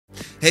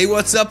Hey,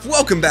 what's up?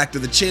 Welcome back to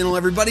the channel,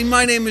 everybody.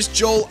 My name is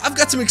Joel. I've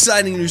got some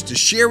exciting news to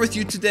share with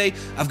you today.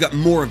 I've got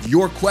more of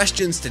your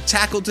questions to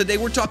tackle today.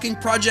 We're talking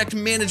project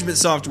management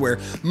software,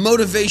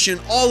 motivation,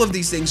 all of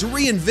these things,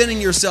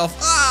 reinventing yourself,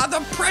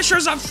 the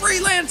pressures of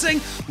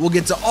freelancing. We'll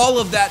get to all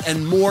of that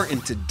and more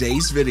in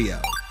today's video.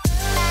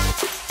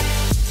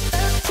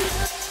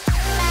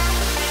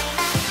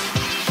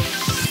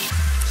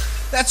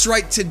 That's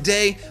right,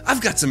 today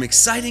I've got some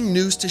exciting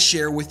news to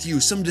share with you.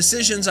 Some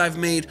decisions I've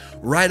made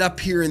right up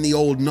here in the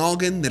old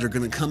noggin that are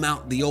going to come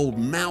out the old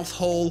mouth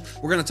hole.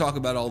 We're going to talk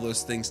about all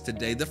those things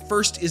today. The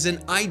first is an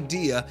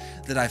idea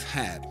that I've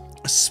had,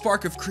 a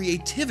spark of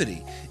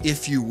creativity,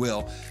 if you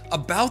will,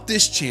 about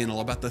this channel,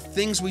 about the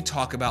things we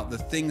talk about, the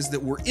things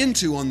that we're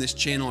into on this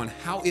channel, and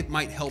how it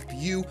might help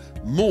you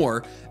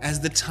more as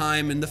the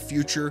time and the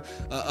future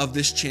of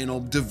this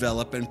channel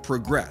develop and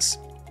progress.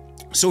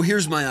 So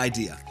here's my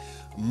idea.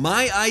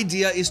 My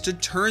idea is to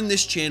turn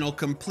this channel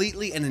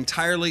completely and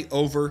entirely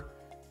over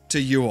to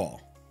you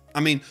all.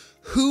 I mean,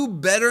 who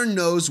better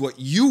knows what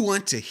you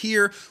want to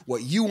hear,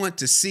 what you want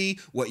to see,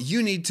 what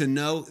you need to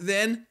know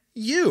than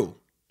you?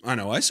 I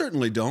know I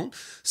certainly don't.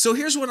 So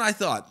here's what I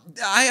thought.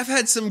 I have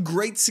had some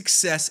great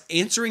success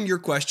answering your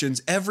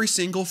questions every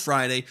single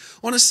Friday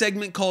on a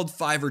segment called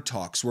Fiverr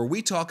Talks, where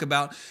we talk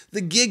about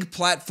the gig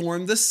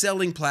platform, the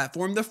selling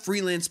platform, the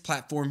freelance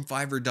platform,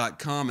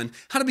 Fiverr.com, and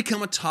how to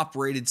become a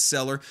top-rated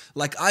seller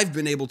like I've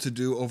been able to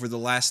do over the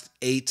last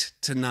 8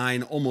 to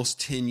 9, almost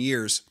 10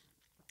 years.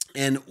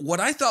 And what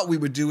I thought we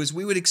would do is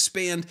we would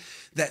expand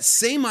that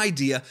same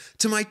idea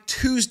to my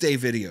Tuesday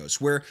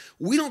videos, where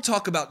we don't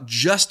talk about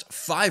just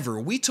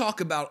Fiverr, we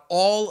talk about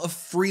all of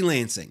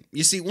freelancing.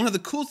 You see, one of the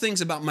cool things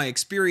about my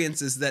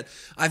experience is that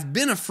I've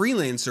been a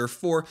freelancer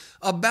for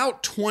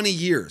about 20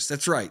 years.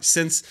 That's right,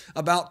 since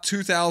about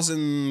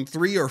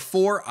 2003 or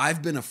 4,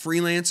 I've been a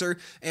freelancer,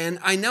 and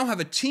I now have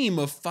a team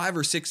of 5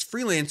 or 6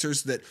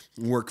 freelancers that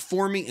work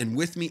for me and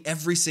with me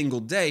every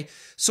single day.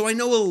 So I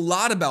know a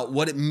lot about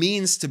what it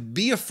means to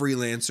be a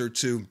freelancer,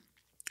 to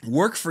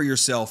work for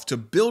yourself, to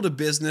build a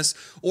business,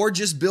 or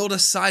just build a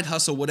side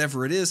hustle,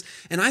 whatever it is.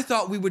 And I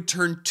thought we would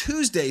turn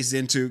Tuesdays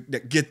into,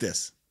 get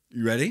this,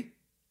 you ready?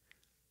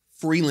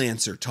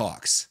 Freelancer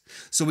Talks.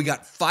 So we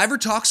got Fiverr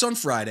Talks on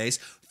Fridays,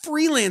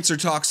 Freelancer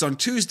Talks on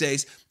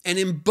Tuesdays, and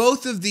in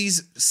both of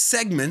these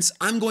segments,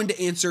 I'm going to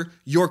answer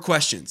your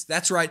questions.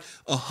 That's right,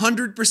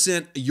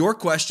 100% your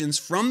questions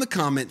from the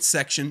comments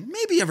section.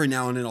 Maybe every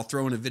now and then I'll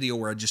throw in a video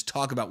where I just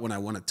talk about what I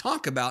want to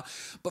talk about.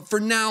 But for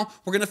now,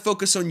 we're going to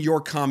focus on your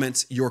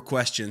comments, your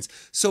questions.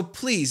 So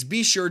please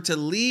be sure to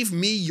leave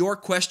me your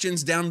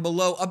questions down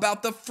below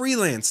about the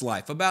freelance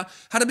life, about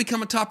how to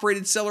become a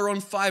top-rated seller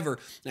on Fiverr.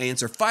 I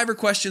answer Fiverr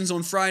questions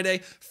on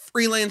Friday,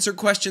 freelancer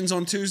questions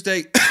on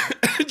Tuesday.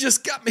 It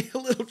just got me a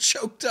little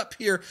choked up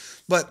here,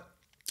 but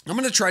I'm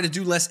going to try to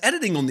do less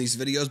editing on these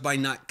videos by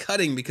not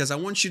cutting, because I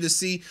want you to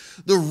see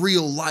the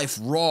real life,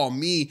 raw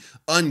me,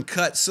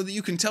 uncut, so that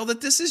you can tell that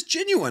this is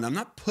genuine. I'm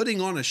not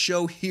putting on a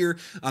show here.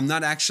 I'm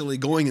not actually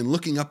going and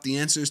looking up the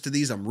answers to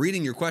these. I'm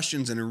reading your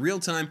questions and in real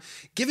time,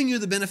 giving you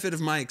the benefit of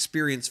my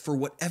experience for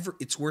whatever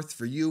it's worth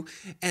for you.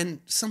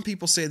 And some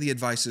people say the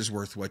advice is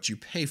worth what you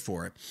pay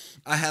for it.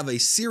 I have a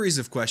series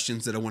of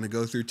questions that I want to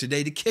go through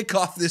today to kick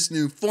off this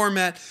new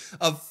format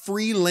of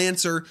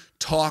Freelancer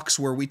Talks,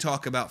 where we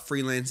talk about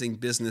freelancing,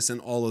 business, and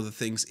all of the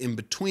things in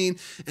between.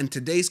 And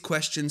today's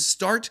questions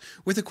start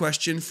with a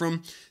question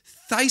from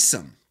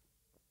Thysom.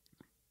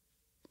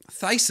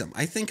 Thysom,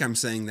 I think I'm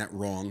saying that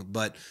wrong,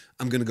 but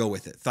I'm going to go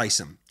with it.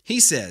 Thysom. He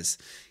says,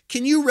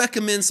 can you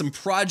recommend some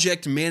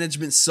project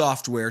management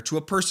software to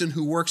a person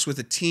who works with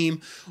a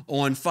team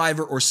on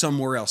Fiverr or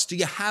somewhere else? Do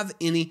you have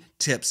any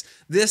tips?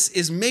 This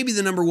is maybe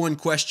the number one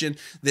question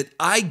that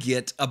I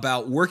get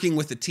about working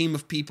with a team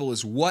of people,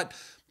 is what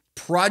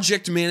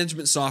project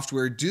management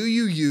software do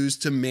you use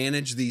to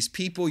manage these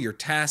people, your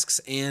tasks,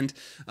 and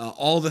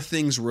all the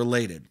things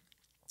related?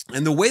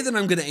 And the way that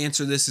I'm going to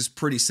answer this is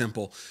pretty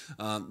simple.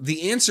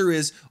 The answer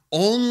is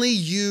only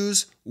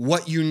use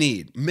what you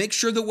need. Make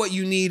sure that what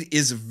you need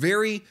is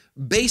very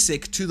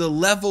basic to the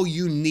level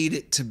you need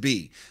it to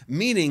be.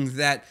 Meaning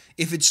that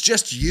if it's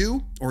just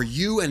you or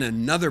you and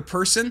another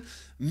person,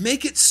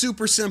 make it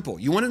super simple.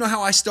 You want to know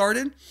how I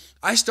started?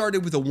 I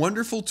started with a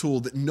wonderful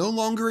tool that no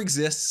longer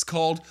exists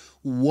called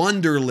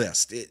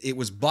Wunderlist. It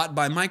was bought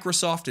by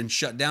Microsoft and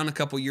shut down a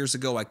couple years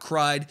ago. I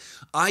cried.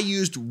 I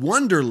used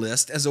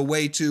Wunderlist as a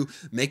way to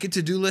make a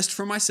to-do list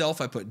for myself.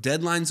 I put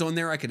deadlines on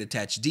there. I could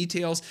attach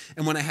details.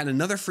 And when I had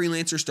another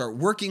freelancer start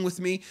working with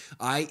me,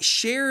 I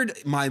shared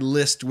my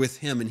list with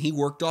him and he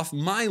worked off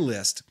my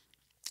list.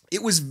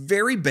 It was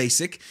very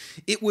basic.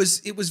 It was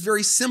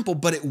very simple,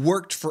 but it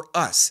worked for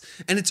us.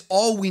 And it's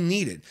all we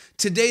needed.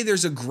 Today,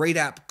 there's a great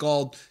app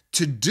called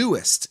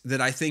Todoist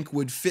that I think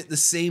would fit the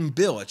same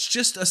bill. It's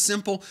just a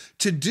simple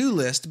to-do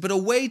list, but a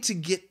way to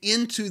get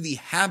into the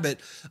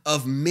habit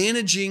of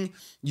managing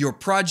your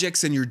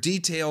projects and your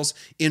details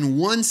in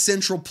one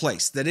central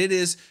place, that it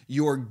is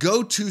your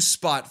go-to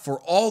spot for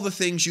all the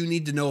things you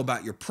need to know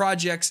about your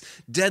projects,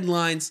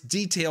 deadlines,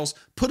 details.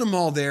 Put them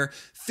all there.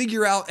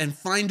 figure out and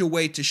find a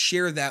way to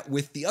share that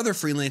with the other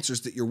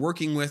freelancers that you're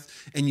working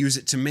with and use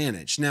it to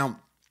manage. Now,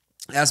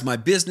 as my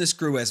business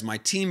grew, as my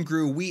team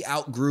grew, we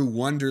outgrew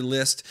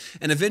Wunderlist,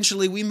 and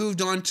eventually we moved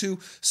on to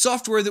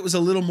software that was a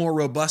little more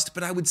robust,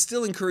 but I would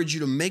still encourage you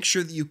to make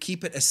sure that you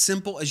keep it as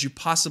simple as you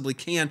possibly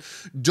can.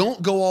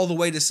 Don't go all the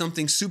way to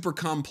something super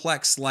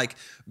complex like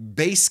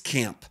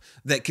Basecamp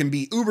that can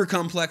be uber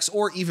complex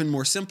or even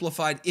more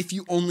simplified if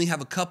you only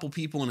have a couple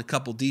people and a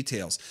couple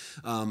details.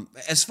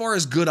 As far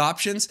as good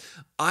options,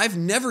 I've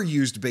never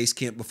used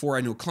Basecamp before.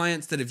 I know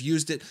clients that have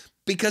used it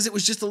because it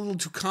was just a little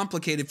too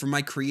complicated for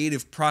my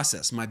creative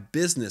process, my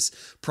business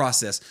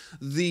process.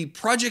 The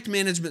project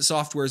management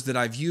softwares that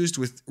I've used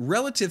with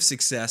relative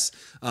success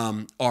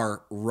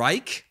are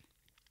Rike,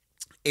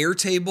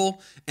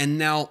 Airtable, and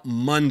now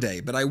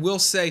Monday. But I will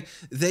say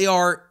they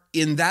are,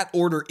 in that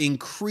order,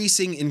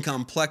 increasing in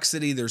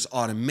complexity. There's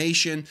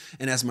automation,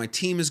 and as my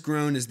team has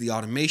grown, as the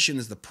automation,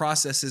 as the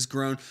process has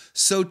grown,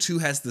 so too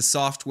has the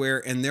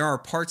software, and there are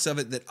parts of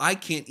it that I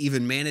can't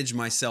even manage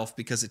myself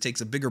because it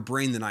takes a bigger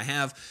brain than I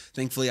have.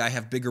 Thankfully, I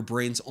have bigger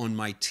brains on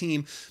my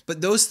team,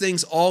 but those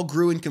things all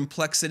grew in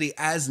complexity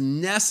as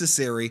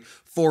necessary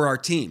for our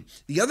team.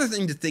 The other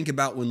thing to think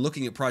about when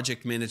looking at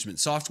project management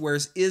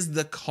softwares is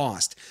the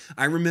cost.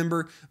 I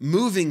remember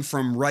moving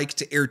from Rike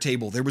to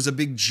Airtable. There was a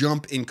big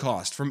jump in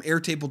cost. From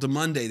Airtable to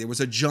Monday, there was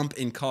a jump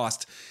in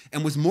cost.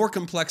 And with more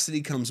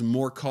complexity comes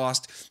more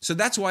cost. So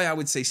that's why I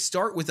would say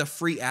start with a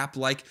free app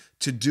like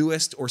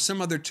Todoist or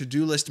some other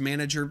to-do list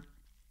manager.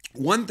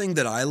 One thing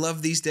that I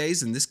love these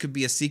days, and this could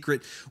be a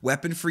secret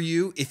weapon for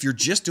you, if you're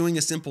just doing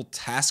a simple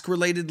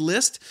task-related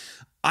list,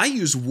 I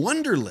use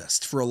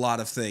Wunderlist for a lot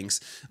of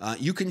things.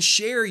 You can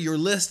share your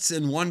lists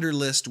in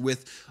Wunderlist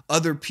with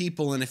other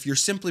people, and if you're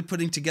simply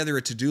putting together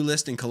a to-do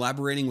list and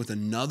collaborating with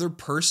another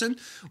person,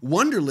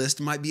 Wunderlist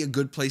might be a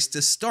good place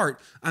to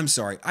start. I'm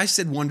sorry, I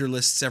said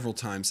Wunderlist several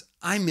times.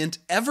 I meant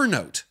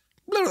Evernote.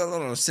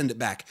 Send it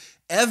back.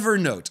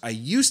 Evernote. I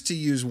used to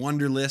use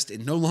Wunderlist.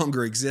 It no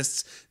longer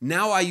exists.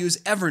 Now I use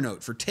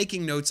Evernote for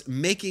taking notes,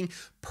 making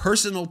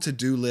personal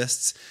to-do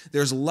lists.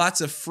 There's lots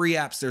of free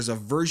apps. There's a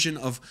version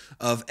of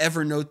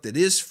Evernote that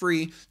is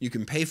free. You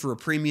can pay for a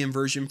premium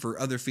version for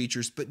other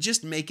features, but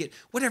just make it,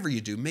 whatever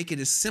you do, make it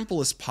as simple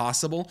as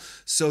possible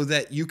so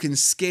that you can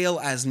scale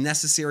as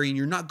necessary and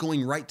you're not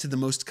going right to the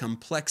most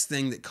complex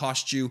thing that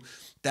costs you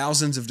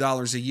thousands of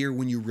dollars a year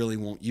when you really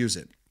won't use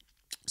it.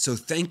 So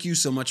thank you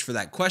so much for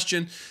that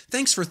question.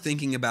 Thanks for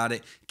thinking about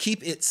it.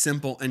 Keep it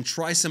simple and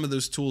try some of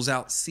those tools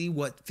out. See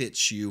what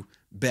fits you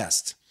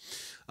best.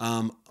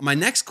 My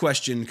next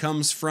question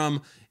comes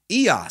from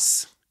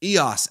EOS.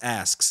 EOS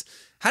asks,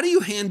 how do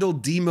you handle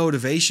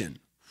demotivation?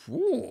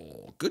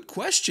 Ooh, good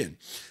question.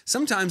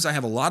 Sometimes I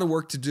have a lot of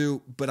work to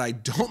do, but I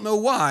don't know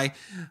why.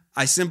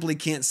 I simply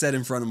can't sit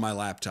in front of my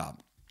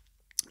laptop.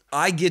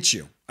 I get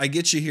you. I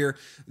get you here.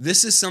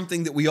 This is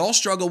something that we all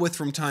struggle with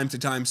from time to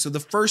time. So the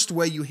first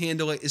way you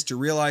handle it is to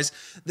realize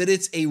that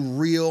it's a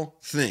real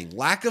thing.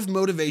 Lack of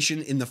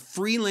motivation in the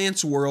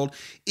freelance world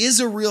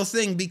is a real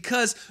thing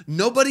because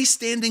nobody's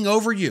standing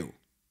over you.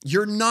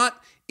 You're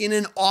not in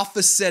an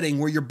office setting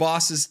where your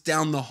boss is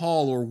down the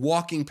hall or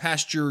walking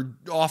past your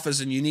office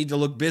and you need to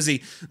look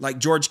busy like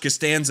George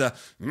Costanza.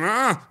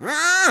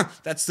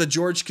 That's the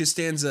George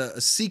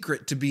Costanza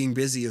secret to being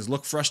busy, is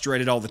look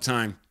frustrated all the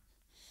time.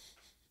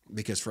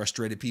 Because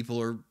frustrated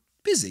people are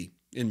busy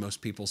in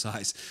most people's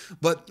eyes.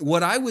 But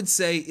what I would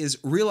say is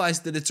realize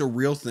that it's a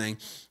real thing.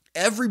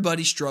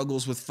 Everybody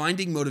struggles with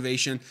finding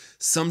motivation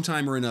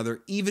sometime or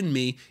another, even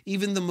me,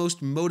 even the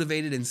most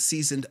motivated and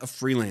seasoned of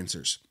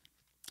freelancers.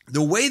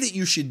 The way that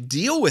you should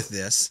deal with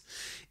this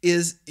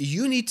is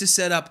you need to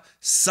set up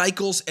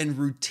cycles and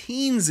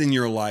routines in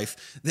your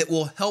life that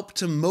will help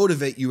to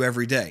motivate you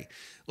every day.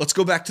 Let's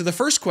go back to the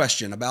first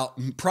question about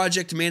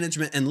project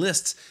management and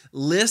lists.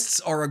 Lists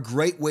are a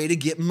great way to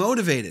get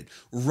motivated.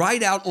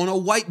 Write out on a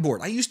whiteboard.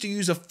 I used to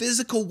use a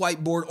physical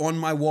whiteboard on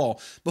my wall.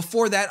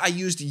 Before that, I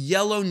used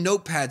yellow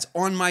notepads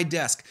on my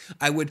desk.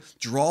 I would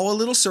draw a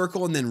little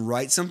circle and then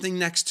write something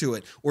next to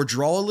it, or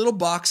draw a little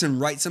box and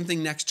write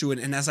something next to it.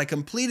 And as I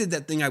completed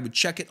that thing, I would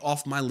check it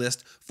off my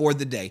list for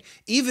the day.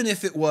 Even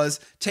if it was,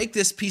 take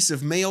this piece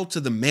of mail to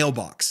the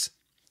mailbox.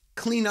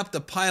 Clean up the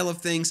pile of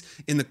things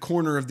in the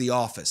corner of the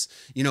office.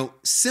 You know,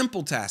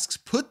 simple tasks,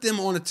 put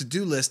them on a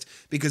to-do list,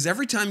 because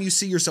every time you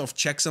see yourself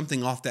check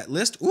something off that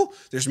list,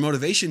 there's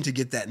motivation to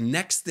get that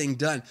next thing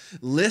done.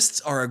 Lists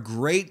are a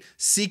great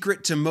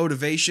secret to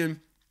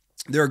motivation.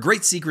 They're a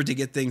great secret to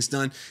get things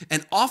done.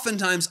 And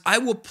oftentimes I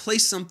will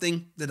place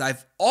something that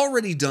I've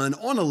already done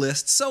on a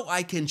list so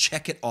I can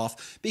check it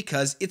off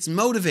because it's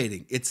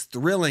motivating, it's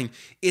thrilling,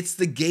 it's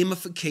the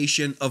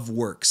gamification of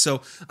work.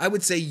 So I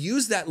would say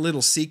use that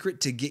little secret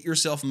to get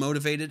yourself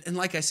motivated. And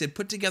like I said,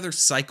 put together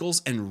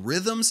cycles and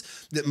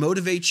rhythms that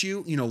motivate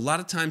you. You know, a lot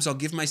of times I'll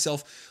give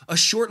myself a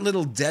short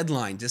little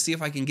deadline to see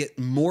if I can get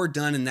more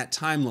done in that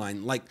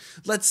timeline. Like,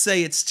 let's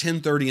say it's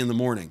 10:30 in the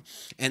morning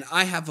and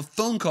I have a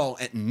phone call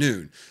at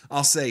noon.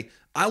 I'll say,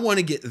 I want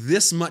to get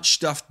this much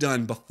stuff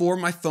done before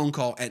my phone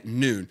call at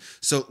noon.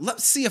 So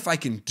let's see if I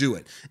can do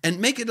it and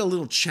make it a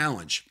little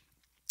challenge.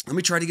 Let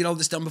me try to get all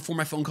this done before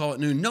my phone call at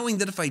noon, knowing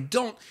that if I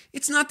don't,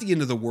 it's not the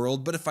end of the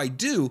world. But if I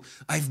do,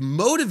 I've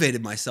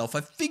motivated myself.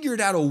 I've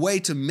figured out a way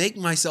to make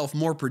myself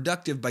more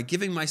productive by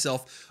giving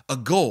myself a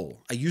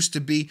goal. I used to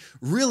be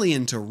really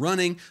into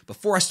running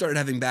before I started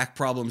having back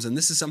problems. And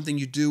this is something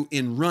you do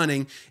in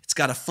running. It's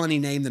got a funny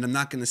name that I'm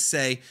not going to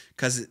say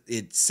because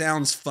it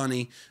sounds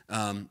funny.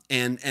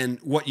 And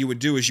what you would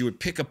do is you would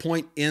pick a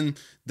point in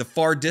the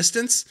far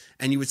distance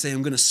and you would say,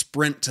 I'm going to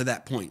sprint to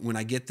that point. When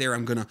I get there,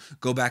 I'm going to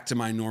go back to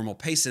my normal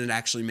pace. And it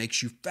actually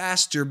makes you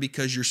faster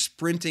because you're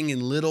sprinting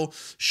in little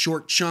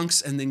short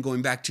chunks and then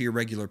going back to your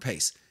regular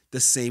pace.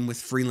 The same with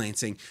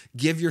freelancing.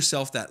 Give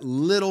yourself that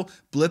little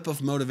blip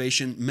of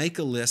motivation, make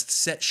a list,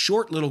 set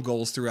short little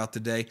goals throughout the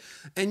day,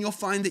 and you'll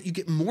find that you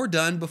get more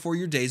done before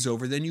your day's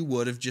over than you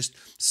would have just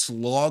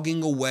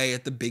slogging away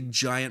at the big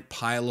giant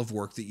pile of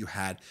work that you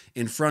had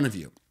in front of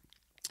you.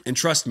 And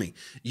trust me,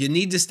 you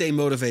need to stay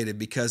motivated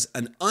because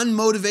an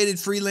unmotivated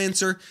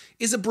freelancer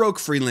is a broke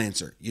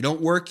freelancer. You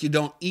don't work, you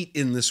don't eat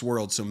in this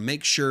world. So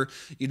make sure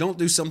you don't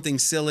do something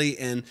silly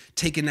and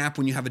take a nap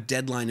when you have a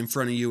deadline in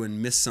front of you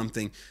and miss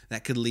something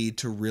that could lead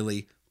to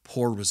really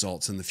poor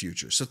results in the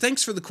future. So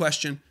thanks for the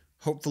question.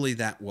 Hopefully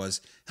that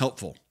was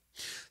helpful.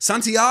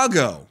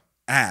 Santiago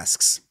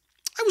asks,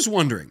 I was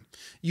wondering,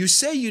 you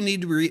say you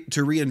need to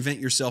reinvent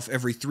yourself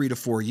every 3 to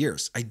 4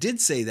 years. I did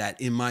say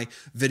that in my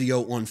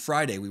video on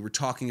Friday. We were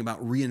talking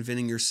about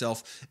reinventing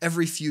yourself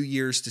every few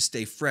years to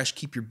stay fresh,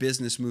 keep your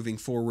business moving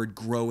forward,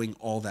 growing,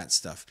 all that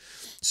stuff.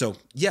 So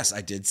yes,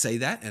 I did say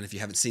that. And if you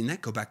haven't seen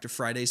that, go back to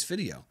Friday's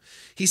video.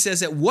 He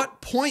says, at what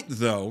point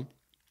though,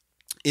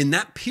 in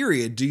that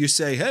period, do you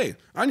say, hey,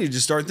 I need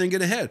to start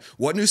thinking ahead.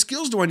 What new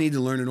skills do I need to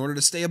learn in order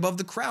to stay above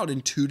the crowd in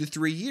 2 to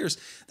 3 years?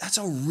 That's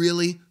a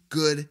really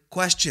good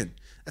question.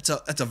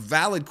 That's a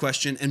valid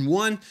question, and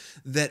one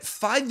that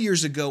 5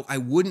 years ago I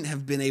wouldn't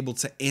have been able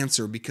to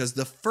answer because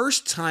the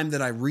first time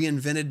that I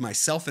reinvented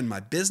myself and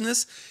my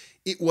business,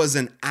 it was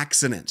an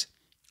accident.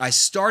 I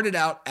started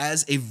out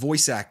as a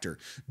voice actor,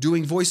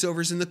 doing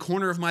voiceovers in the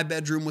corner of my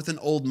bedroom with an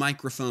old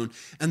microphone.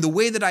 And the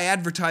way that I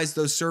advertised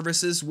those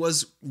services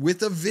was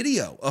with a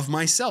video of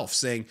myself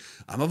saying,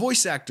 I'm a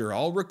voice actor,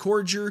 I'll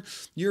record your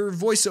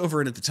voiceover.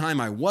 And at the time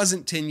I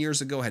wasn't. 10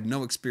 years ago, had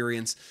no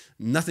experience,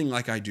 nothing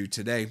like I do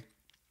today.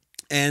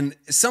 And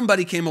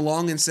somebody came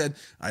along and said,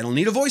 I don't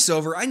need a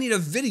voiceover, I need a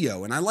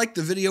video. And I like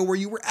the video where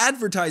you were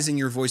advertising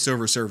your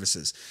voiceover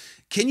services.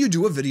 Can you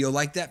do a video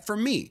like that for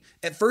me?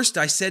 At first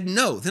I said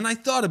no. Then I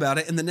thought about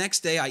it. And the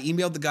next day I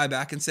emailed the guy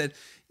back and said,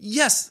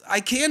 yes,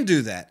 I can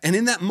do that. And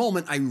in that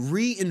moment, I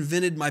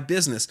reinvented my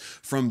business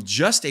from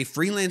just a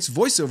freelance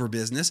voiceover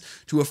business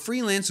to a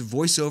freelance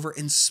voiceover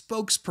and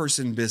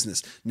spokesperson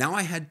business. Now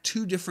I had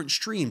 2 different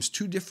streams,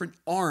 2 different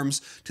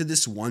arms to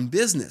this one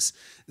business.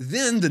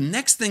 Then the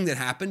next thing that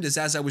happened is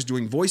as I was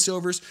doing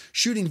voiceovers,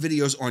 shooting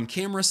videos on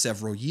camera,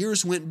 several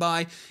years went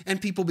by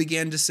and people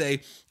began to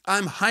say,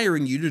 I'm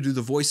hiring you to do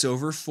the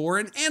voiceover for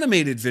an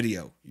animated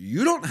video.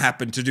 You don't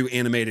happen to do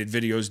animated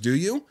videos, do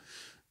you?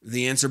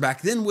 The answer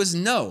back then was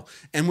no.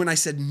 And when I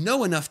said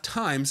no enough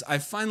times, I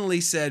finally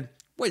said,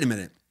 wait a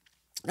minute.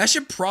 I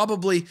should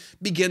probably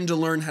begin to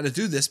learn how to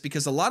do this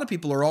because a lot of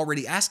people are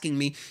already asking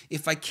me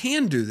if I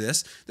can do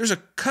this. There's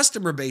a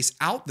customer base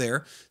out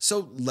there,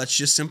 so let's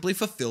just simply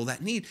fulfill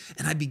that need.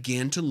 And I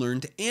began to learn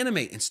to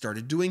animate and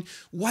started doing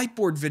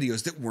whiteboard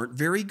videos that weren't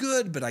very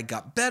good, but I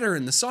got better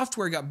and the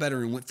software got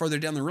better and went further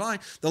down the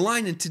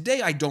line. And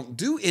today I don't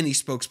do any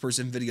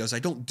spokesperson videos. I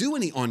don't do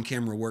any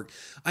on-camera work.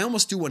 I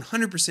almost do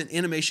 100%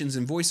 animations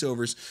and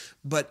voiceovers.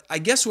 But I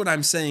guess what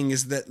I'm saying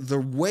is that the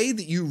way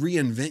that you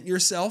reinvent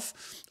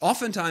yourself,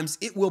 oftentimes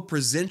it will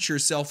present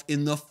yourself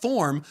in the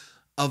form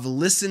of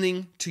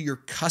listening to your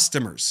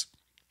customers.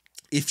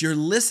 If you're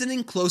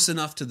listening close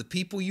enough to the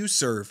people you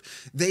serve,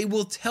 they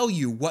will tell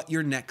you what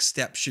your next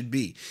step should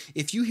be.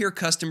 If you hear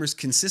customers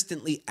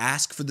consistently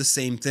ask for the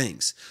same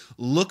things,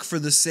 look for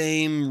the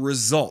same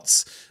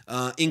results,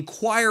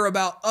 inquire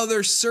about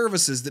other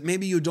services that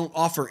maybe you don't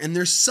offer and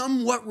they're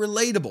somewhat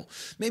relatable,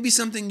 maybe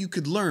something you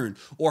could learn,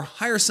 or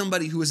hire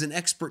somebody who is an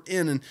expert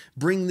in and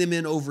bring them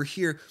in over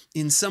here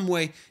in some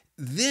way,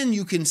 then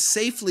you can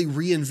safely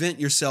reinvent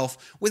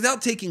yourself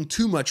without taking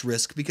too much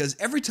risk, because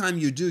every time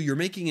you do, you're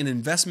making an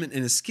investment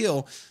in a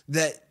skill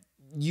that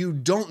you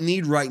don't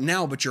need right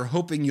now, but you're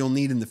hoping you'll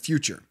need in the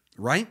future,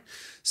 right?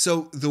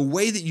 So the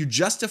way that you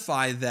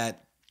justify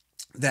that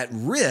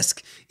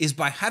risk is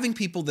by having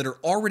people that are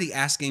already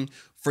asking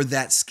for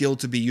that skill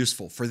to be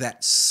useful, for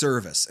that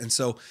service. And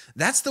so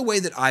that's the way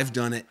that I've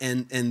done it.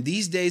 And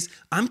these days,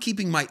 I'm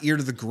keeping my ear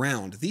to the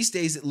ground. These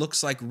days, it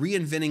looks like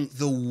reinventing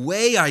the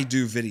way I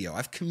do video.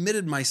 I've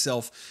committed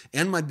myself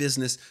and my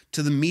business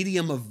to the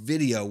medium of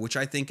video, which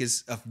I think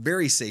is a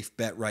very safe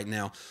bet right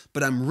now.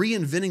 But I'm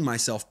reinventing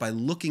myself by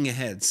looking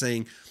ahead,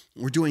 saying,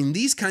 we're doing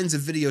these kinds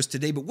of videos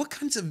today, but what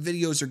kinds of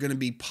videos are going to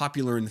be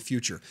popular in the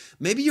future?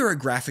 Maybe you're a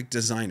graphic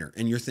designer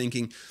and you're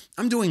thinking,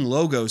 I'm doing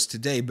logos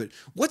today, but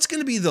what's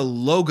going to be the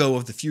logo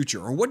of the future?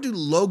 Or what do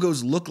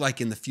logos look like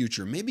in the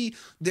future? Maybe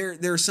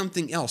there's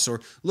something else,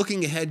 or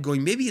looking ahead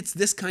going, maybe it's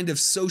this kind of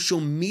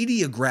social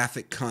media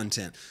graphic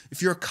content.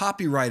 If you're a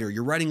copywriter,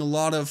 you're writing a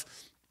lot of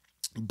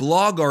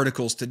blog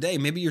articles today.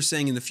 Maybe you're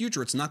saying in the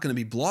future it's not going to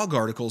be blog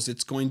articles,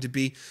 it's going to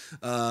be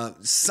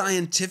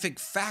scientific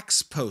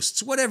facts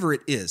posts, whatever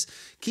it is.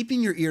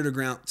 Keeping your ear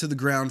to the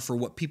ground for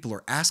what people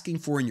are asking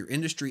for in your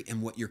industry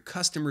and what your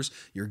customers,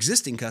 your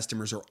existing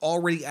customers, are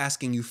already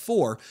asking you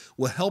for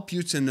will help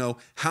you to know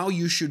how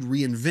you should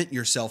reinvent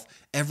yourself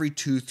every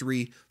 2,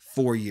 3,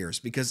 4 years,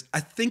 because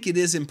I think it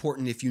is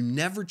important. If you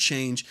never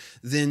change,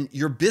 then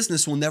your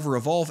business will never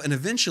evolve, and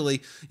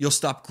eventually you'll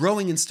stop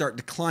growing and start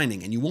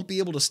declining, and you won't be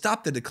able to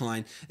stop the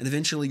decline, and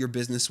eventually your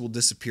business will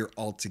disappear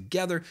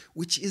altogether,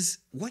 which is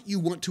what you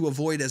want to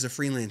avoid as a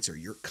freelancer.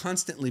 You're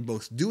constantly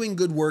both doing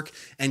good work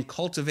and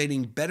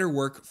cultivating better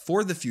work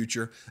for the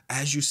future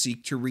as you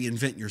seek to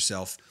reinvent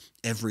yourself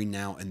every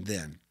now and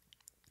then.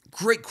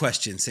 Great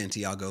question,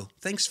 Santiago.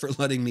 Thanks for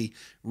letting me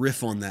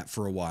riff on that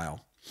for a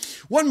while.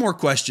 One more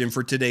question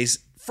for today's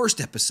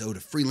first episode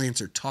of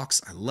Freelancer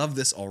Talks. I love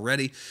this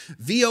already.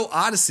 VO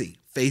Odyssey,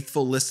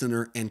 faithful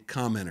listener and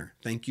commenter.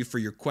 Thank you for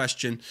your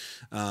question.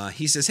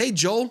 He says, hey,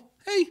 Joel.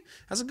 Hey,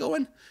 how's it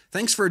going?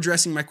 Thanks for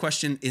addressing my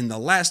question in the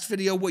last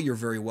video. Well, you're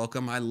very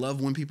welcome. I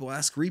love when people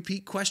ask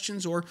repeat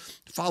questions or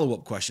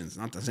follow-up questions,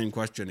 not the same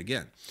question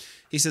again.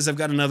 He says, I've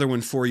got another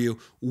one for you.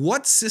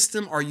 What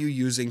system are you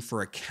using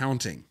for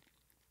accounting?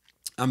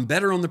 I'm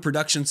better on the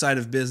production side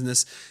of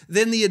business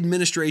than the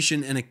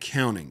administration and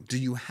accounting. Do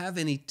you have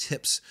any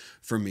tips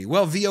for me?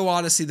 Well, VO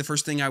Odyssey, the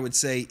first thing I would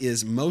say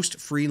is most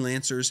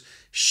freelancers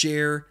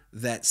share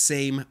that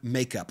same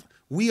makeup.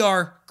 We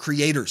are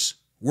creators.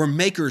 We're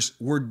makers.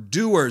 We're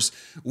doers.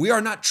 We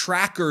are not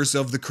trackers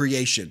of the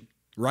creation.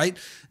 Right?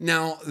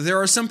 Now, there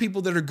are some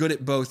people that are good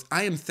at both.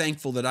 I am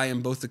thankful that I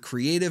am both a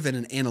creative and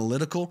an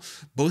analytical.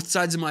 Both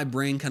sides of my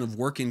brain kind of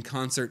work in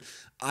concert.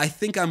 I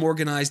think I'm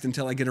organized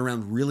until I get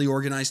around really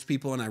organized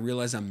people and I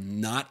realize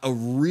I'm not a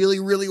really,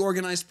 really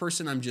organized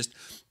person. I'm just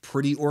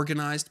pretty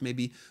organized,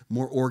 maybe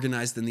more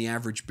organized than the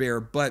average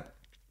bear. But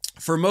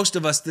for most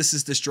of us, this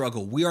is the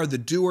struggle. We are the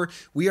doer.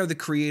 We are the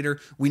creator.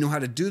 We know how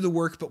to do the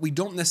work, but we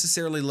don't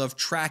necessarily love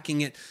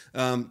tracking it,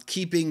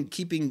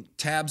 keeping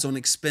tabs on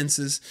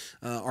expenses,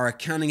 our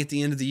accounting at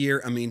the end of the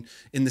year. I mean,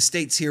 in the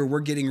States here,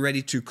 we're getting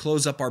ready to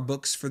close up our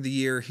books for the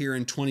year here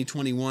in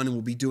 2021, and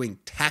we'll be doing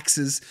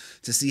taxes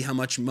to see how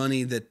much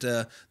money that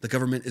the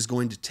government is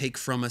going to take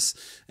from us.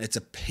 It's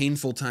a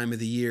painful time of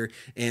the year,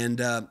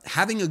 and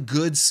having a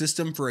good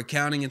system for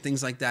accounting and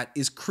things like that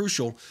is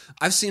crucial.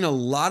 I've seen a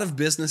lot of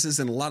businesses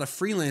and a lot of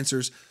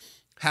freelancers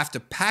have to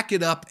pack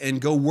it up and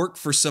go work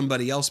for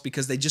somebody else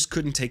because they just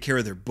couldn't take care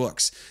of their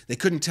books. They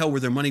couldn't tell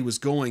where their money was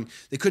going.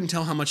 They couldn't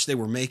tell how much they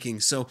were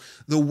making. So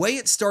the way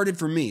it started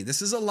for me,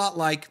 this is a lot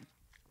like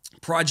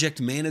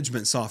project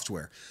management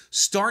software.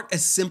 Start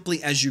as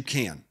simply as you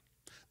can.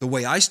 The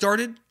way I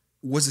started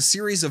was a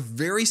series of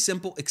very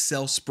simple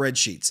Excel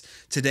spreadsheets.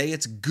 Today,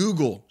 it's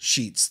Google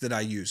Sheets that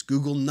I use,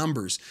 Google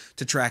Numbers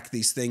to track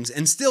these things.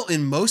 And still,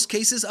 in most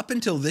cases, up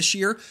until this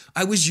year,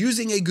 I was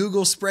using a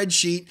Google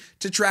spreadsheet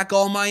to track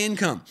all my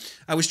income.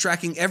 I was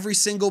tracking every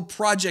single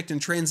project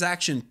and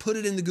transaction, put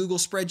it in the Google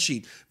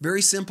spreadsheet.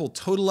 Very simple,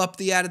 total up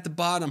the ad at the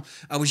bottom.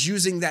 I was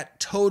using that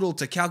total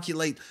to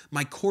calculate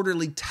my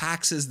quarterly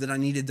taxes that I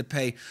needed to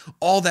pay,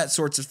 all that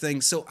sorts of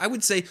things. So I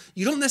would say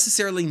you don't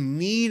necessarily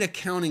need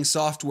accounting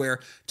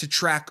software to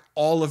track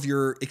all of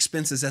your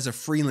expenses as a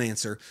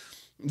freelancer.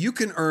 You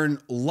can earn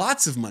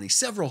lots of money,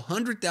 several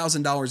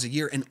 $100,000 a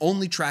year, and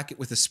only track it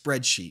with a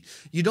spreadsheet.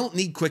 You don't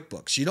need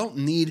QuickBooks. You don't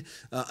need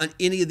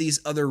any of these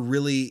other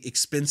really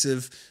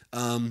expensive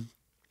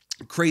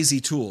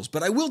crazy tools.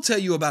 But I will tell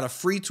you about a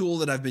free tool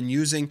that I've been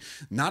using,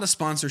 not a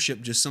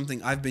sponsorship, just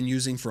something I've been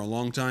using for a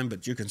long time,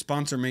 but you can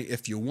sponsor me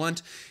if you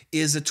want,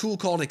 is a tool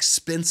called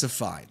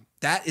Expensify.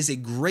 That is a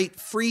great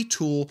free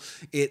tool.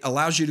 It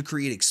allows you to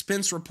create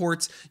expense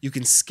reports. You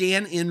can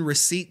scan in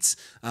receipts,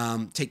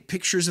 take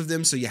pictures of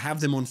them so you have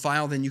them on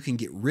file. Then you can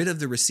get rid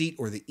of the receipt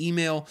or the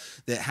email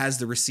that has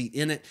the receipt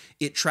in it.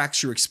 It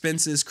tracks your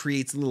expenses,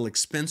 creates little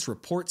expense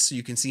reports so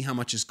you can see how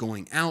much is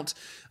going out.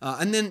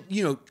 And then,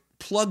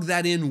 plug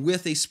that in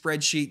with a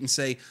spreadsheet and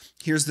say,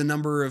 here's the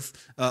number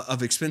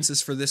of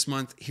expenses for this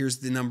month. Here's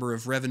the number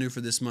of revenue for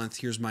this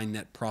month. Here's my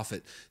net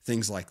profit,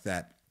 things like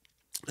that.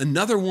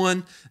 Another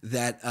one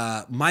that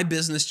my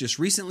business just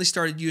recently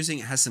started using,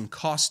 it has some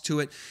cost to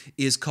it,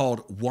 is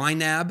called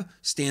YNAB,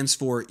 stands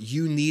for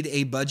You Need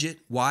a Budget,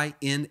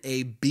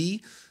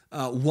 YNAB.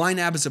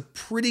 YNAB is a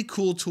pretty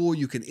cool tool.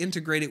 You can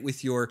integrate it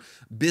with your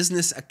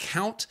business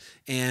account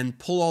and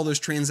pull all those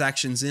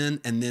transactions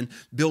in and then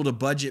build a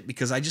budget,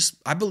 because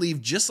I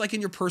believe just like in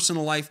your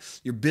personal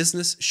life, your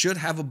business should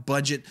have a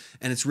budget,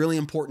 and it's really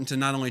important to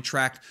not only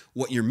track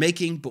what you're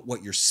making, but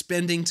what you're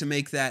spending to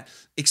make that,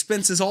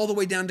 expenses all the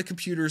way down to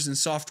computers and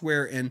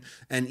software and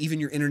even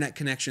your internet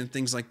connection,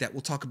 things like that.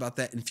 We'll talk about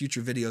that in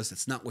future videos.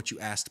 That's not what you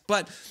asked,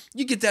 but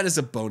you get that as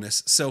a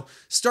bonus. So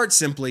start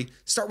simply,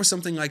 start with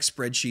something like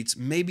spreadsheets,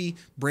 maybe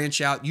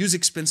branch out, use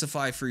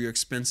Expensify for your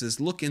expenses,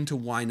 look into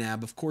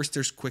YNAB. Of course,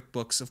 there's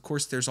QuickBooks. Of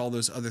course, there's all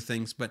those other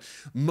things, but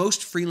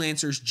most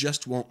freelancers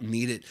just won't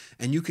need it.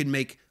 And you can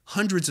make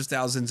hundreds of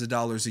thousands of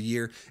dollars a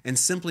year and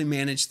simply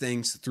manage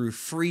things through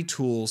free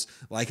tools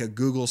like a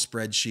Google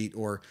spreadsheet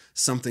or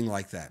something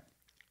like that.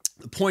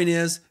 The point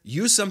is,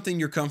 use something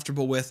you're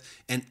comfortable with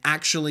and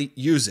actually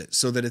use it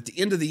so that at the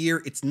end of the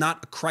year, it's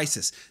not a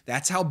crisis.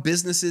 That's how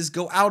businesses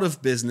go out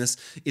of business.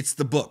 It's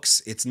the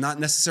books. It's not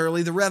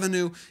necessarily the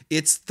revenue.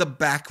 It's the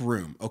back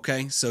room,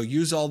 okay? So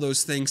use all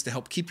those things to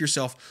help keep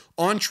yourself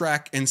on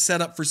track and set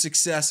up for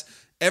success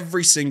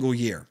every single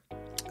year.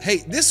 Hey,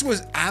 this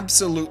was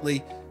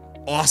absolutely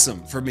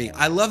awesome for me.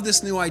 I love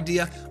this new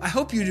idea. I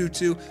hope you do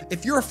too.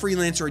 If you're a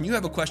freelancer and you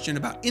have a question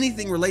about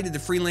anything related to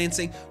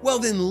freelancing, well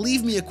then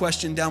leave me a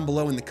question down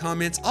below in the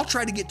comments. I'll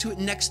try to get to it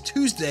next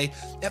Tuesday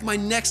at my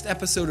next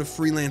episode of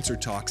Freelancer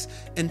Talks.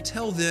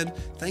 Until then,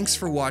 thanks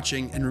for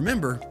watching, and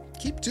remember,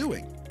 keep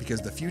doing,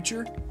 because the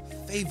future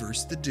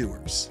favors the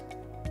doers.